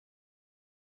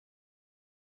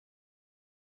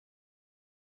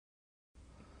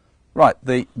Right,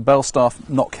 the Belstaff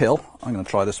Knockhill. I'm going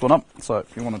to try this one up, so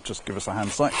if you want to just give us a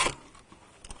hand sight.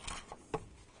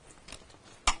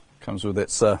 Comes with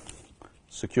its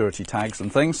security tags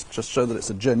and things, just show that it's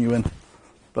a genuine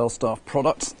Belstaff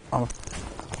product.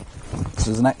 This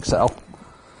is an XL.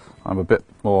 I'm a bit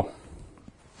more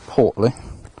portly.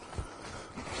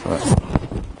 So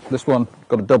this one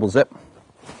got a double zip,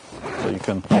 so you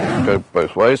can go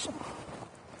both ways.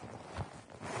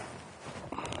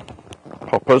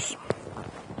 Poppers,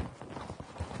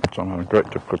 which I'm having great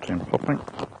difficulty in popping.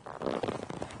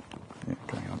 Yeah,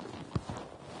 going on.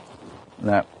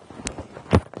 Now,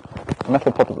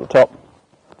 metal pop at the top,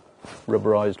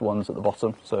 rubberized ones at the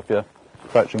bottom, so if you're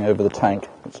crouching over the tank,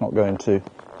 it's not going to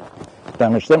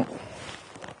damage them.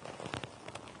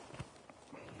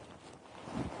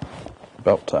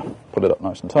 Belt to put it up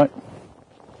nice and tight,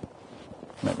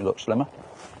 make me look slimmer.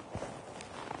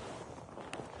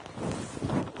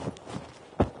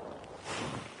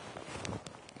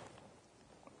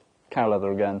 Cow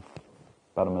leather again,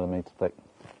 about 1 millimetre thick.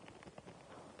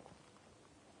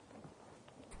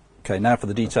 Okay, now for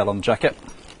the detail on the jacket.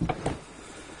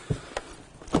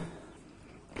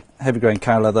 Heavy grain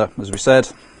cow leather, as we said,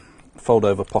 fold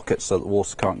over pockets so that the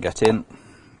water can't get in,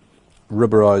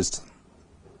 rubberized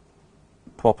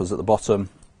poppers at the bottom,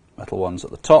 metal ones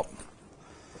at the top.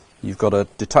 You've got a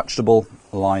detachable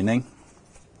lining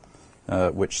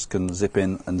which can zip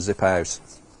in and zip out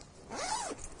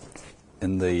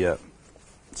in the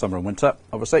summer and winter,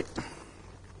 obviously.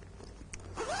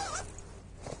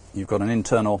 You've got an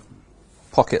internal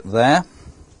pocket there.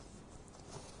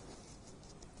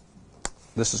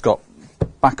 This has got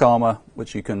back armour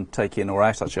which you can take in or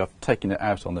out. Actually, I've taken it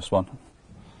out on this one,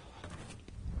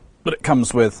 but it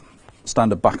comes with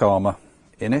standard back armour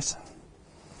in it.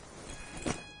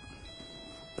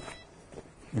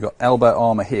 You've got elbow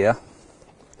armour here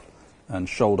and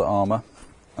shoulder armour,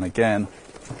 and again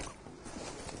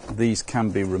these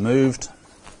can be removed.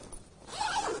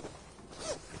 You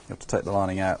have to take the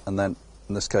lining out, and then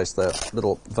in this case the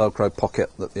little velcro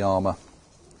pocket that the armour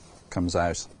comes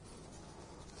out,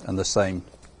 and the same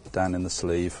down in the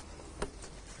sleeve.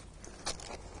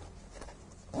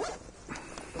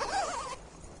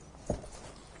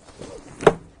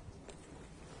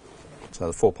 So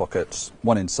the 4 pockets,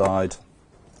 one inside,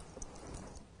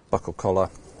 buckle collar,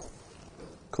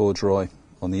 corduroy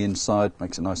on the inside,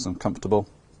 makes it nice and comfortable.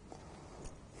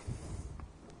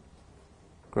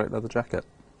 Great leather jacket.